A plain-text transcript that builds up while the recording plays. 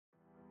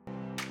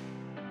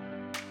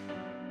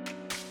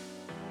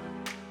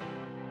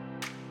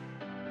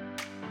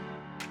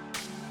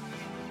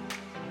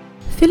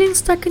Feeling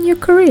stuck in your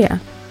career?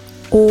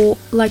 Or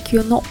like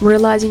you're not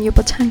realizing your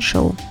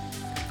potential?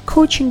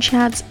 Coaching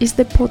Chats is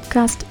the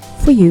podcast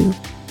for you.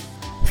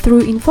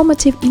 Through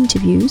informative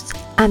interviews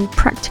and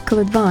practical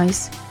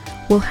advice,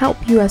 we'll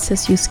help you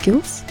assess your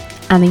skills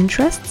and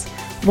interests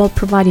while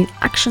providing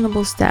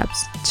actionable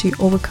steps to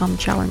overcome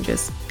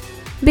challenges.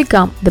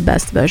 Become the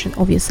best version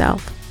of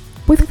yourself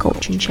with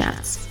Coaching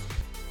Chats.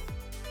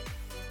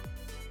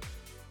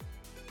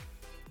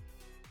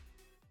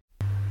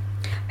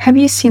 Have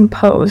you seen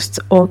posts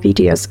or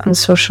videos on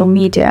social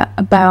media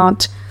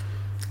about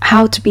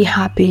how to be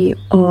happy,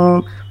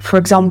 or, for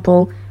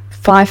example,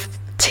 5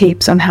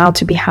 tips on how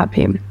to be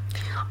happy?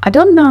 I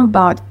don't know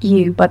about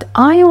you, but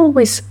I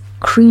always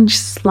cringe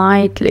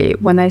slightly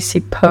when I see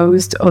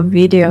posts or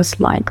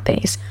videos like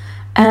this.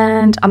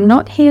 And I'm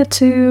not here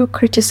to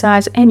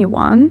criticize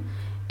anyone.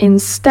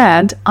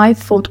 Instead, I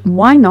thought,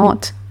 why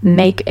not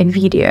make a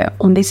video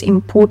on this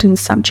important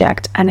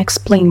subject and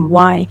explain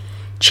why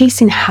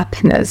chasing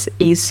happiness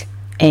is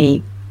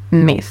a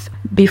myth.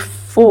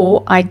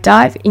 Before I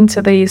dive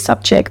into the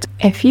subject,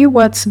 a few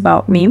words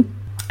about me.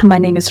 My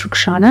name is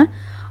Ruxana.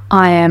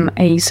 I am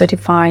a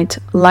certified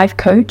life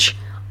coach.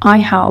 I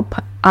help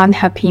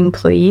unhappy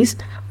employees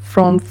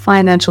from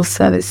financial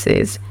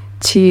services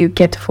to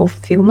get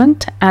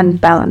fulfillment and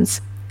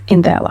balance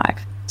in their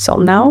life. So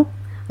now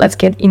let's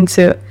get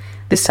into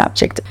the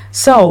subject.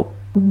 So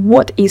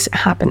what is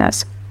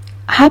happiness?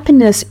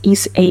 Happiness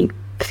is a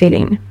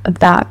feeling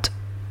that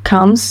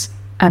comes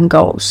and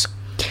goes.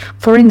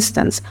 For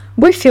instance,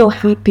 we feel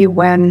happy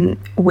when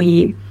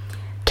we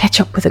catch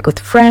up with a good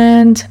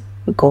friend,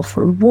 go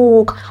for a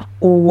walk,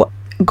 or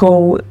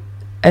go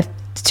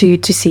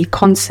to see a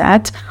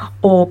concert,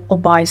 or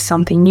buy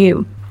something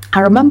new.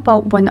 I remember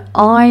when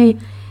I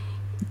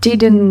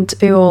didn't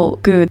feel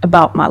good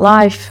about my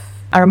life,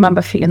 I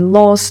remember feeling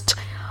lost,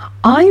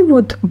 I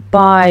would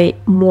buy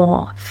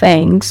more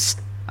things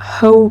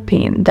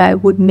hoping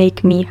that would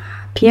make me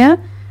happier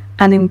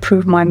and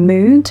improve my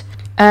mood,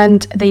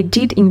 and they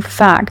did in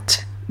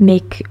fact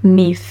make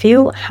me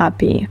feel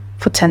happy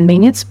for 10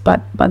 minutes,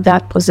 but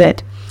that was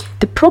it.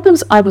 The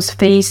problems I was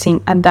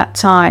facing at that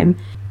time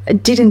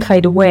didn't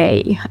fade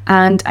away,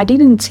 and I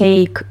didn't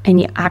take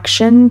any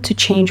action to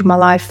change my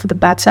life for the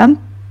better.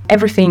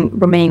 Everything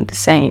remained the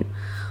same.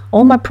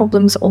 All my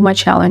problems, all my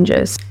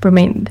challenges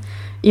remained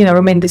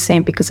the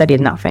same because I did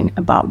nothing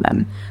about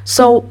them.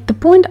 So the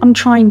point I'm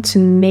trying to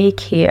make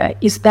here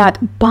is that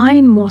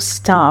buying more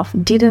stuff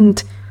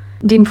didn't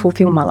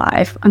fulfill my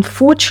life.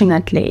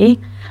 Unfortunately,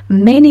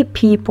 many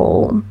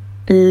people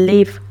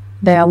live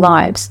their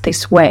lives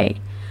this way,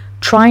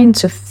 trying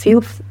to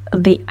fill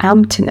the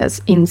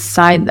emptiness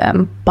inside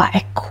them by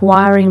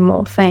acquiring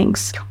more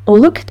things. Or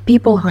look at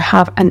people who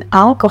have an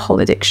alcohol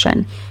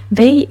addiction.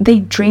 They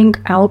drink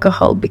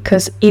alcohol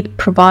because it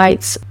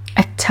provides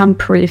a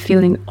temporary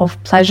feeling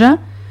of pleasure.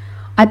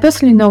 I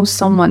personally know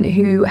someone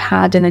who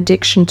had an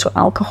addiction to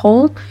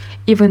alcohol,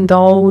 even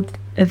though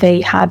they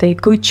had a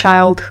good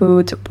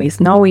childhood with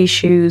no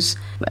issues,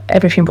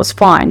 everything was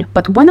fine.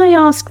 But when I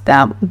asked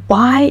them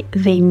why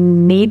they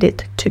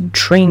needed to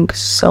drink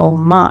so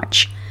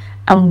much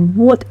and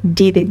what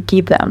did it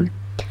give them,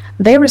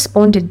 they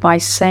responded by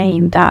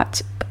saying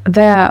that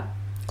their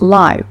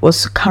life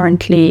was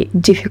currently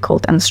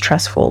difficult and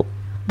stressful.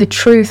 The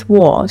truth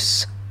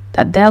was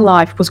that their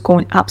life was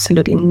going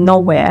absolutely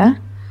nowhere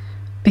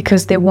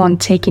because they weren't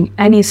taking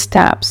any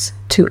steps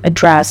to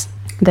address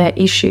their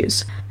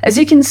issues. As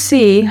you can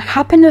see,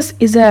 happiness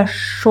is a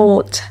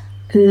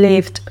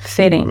short-lived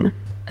feeling.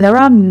 There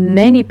are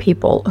many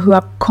people who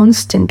are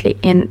constantly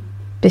in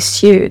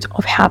pursuit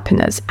of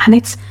happiness, and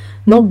it's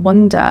no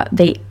wonder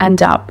they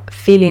end up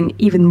feeling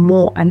even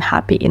more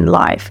unhappy in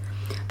life.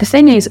 The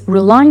thing is,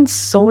 relying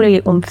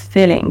solely on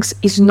feelings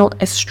is not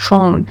a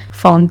strong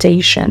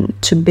foundation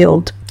to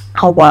build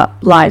our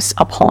lives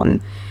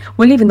upon.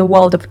 We live in a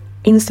world of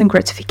instant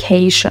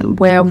gratification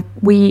where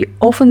we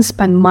often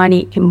spend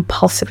money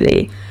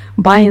impulsively.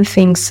 Buying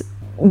things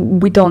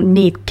we don't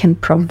need can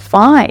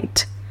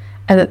provide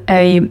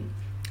a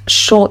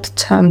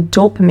short-term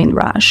dopamine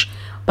rush,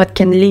 but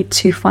can lead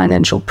to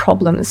financial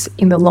problems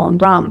in the long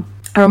run.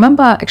 I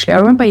remember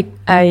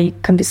a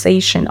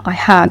conversation I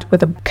had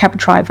with a cab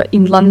driver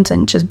in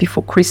London just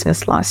before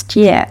Christmas last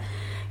year.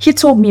 He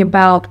told me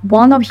about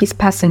one of his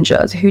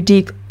passengers who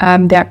did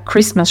their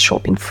Christmas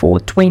shopping for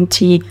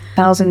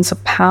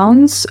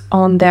 £20,000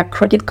 on their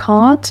credit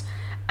card,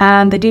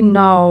 and they didn't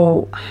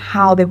know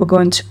how they were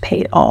going to pay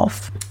it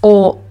off.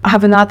 Or I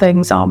have another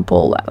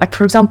example, like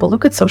for example,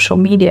 look at social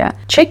media.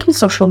 Checking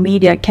social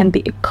media can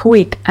be a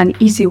quick and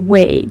easy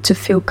way to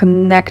feel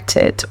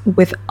connected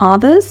with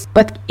others,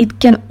 but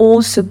it can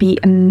also be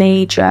a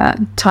major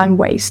time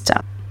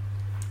waster.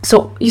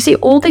 So you see,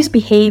 all these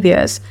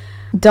behaviors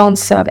don't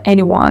serve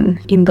anyone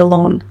in the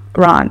long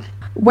run.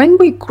 When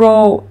we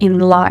grow in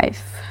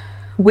life,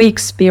 we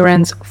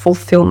experience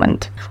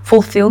fulfillment.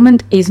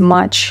 Fulfillment is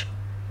much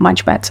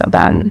better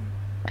than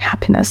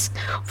happiness.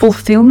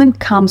 Fulfillment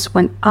comes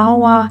when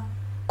our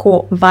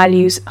core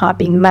values are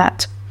being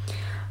met.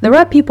 There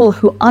are people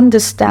who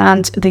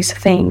understand these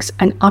things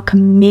and are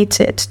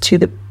committed to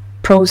the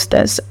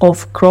process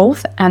of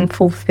growth and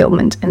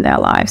fulfillment in their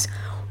lives,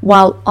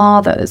 while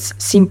others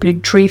simply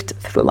drift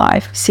through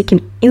life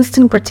seeking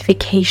instant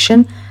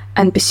gratification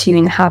and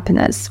pursuing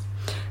happiness.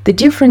 The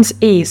difference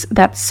is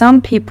that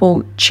some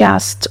people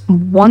just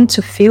want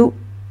to feel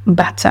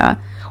better,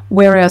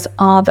 whereas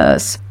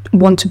others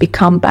want to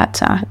become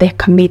better. They're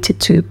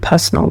committed to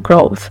personal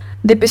growth.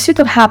 The pursuit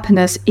of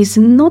happiness is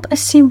not a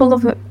symbol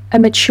of a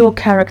mature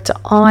character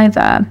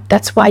either.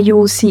 That's why you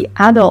will see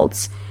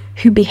adults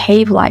who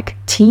behave like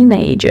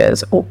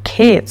teenagers or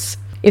kids.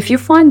 If you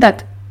find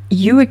that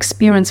you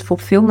experience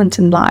fulfillment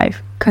in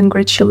life,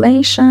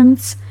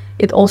 congratulations.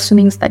 It also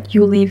means that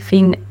you live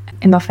in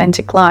an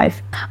authentic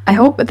life. I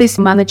hope this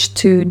managed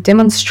to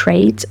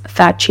demonstrate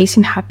that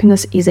chasing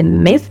happiness is a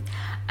myth,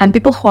 and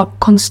people who are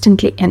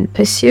constantly in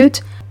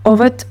pursuit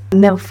of it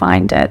never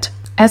find it.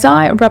 As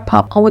I wrap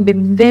up, I would be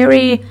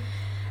very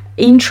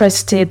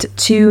interested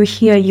to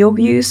hear your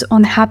views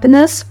on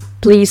happiness.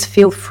 Please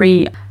feel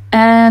free.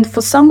 And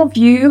for some of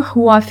you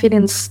who are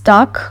feeling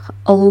stuck,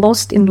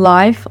 lost in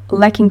life,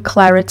 lacking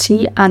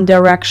clarity and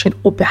direction,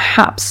 or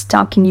perhaps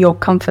stuck in your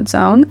comfort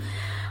zone,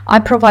 I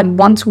provide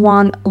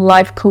one-to-one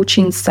live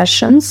coaching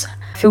sessions.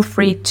 Feel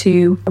free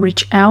to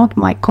reach out.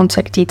 My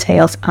contact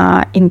details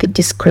are in the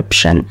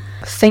description.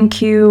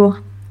 Thank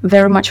you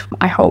very much.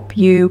 I hope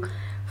you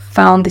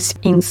found this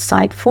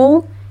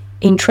insightful,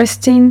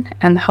 interesting,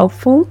 and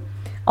helpful.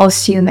 I'll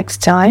see you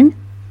next time.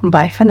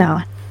 Bye for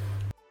now.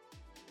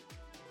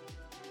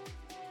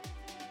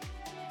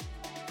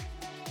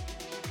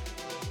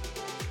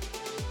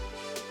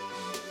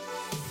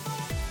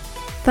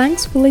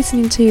 Thanks for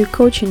listening to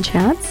Coaching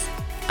Chats.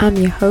 I'm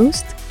your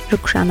host,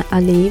 Rukhsana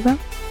Alieva.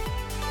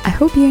 I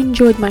hope you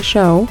enjoyed my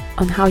show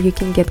on how you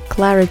can get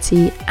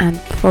clarity and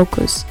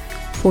focus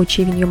for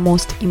achieving your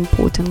most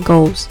important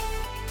goals.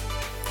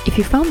 If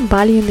you found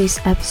value in this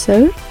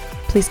episode,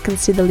 please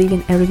consider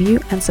leaving a review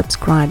and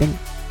subscribing.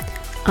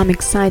 I'm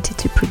excited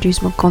to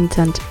produce more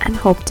content and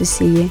hope to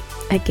see you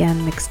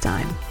again next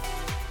time.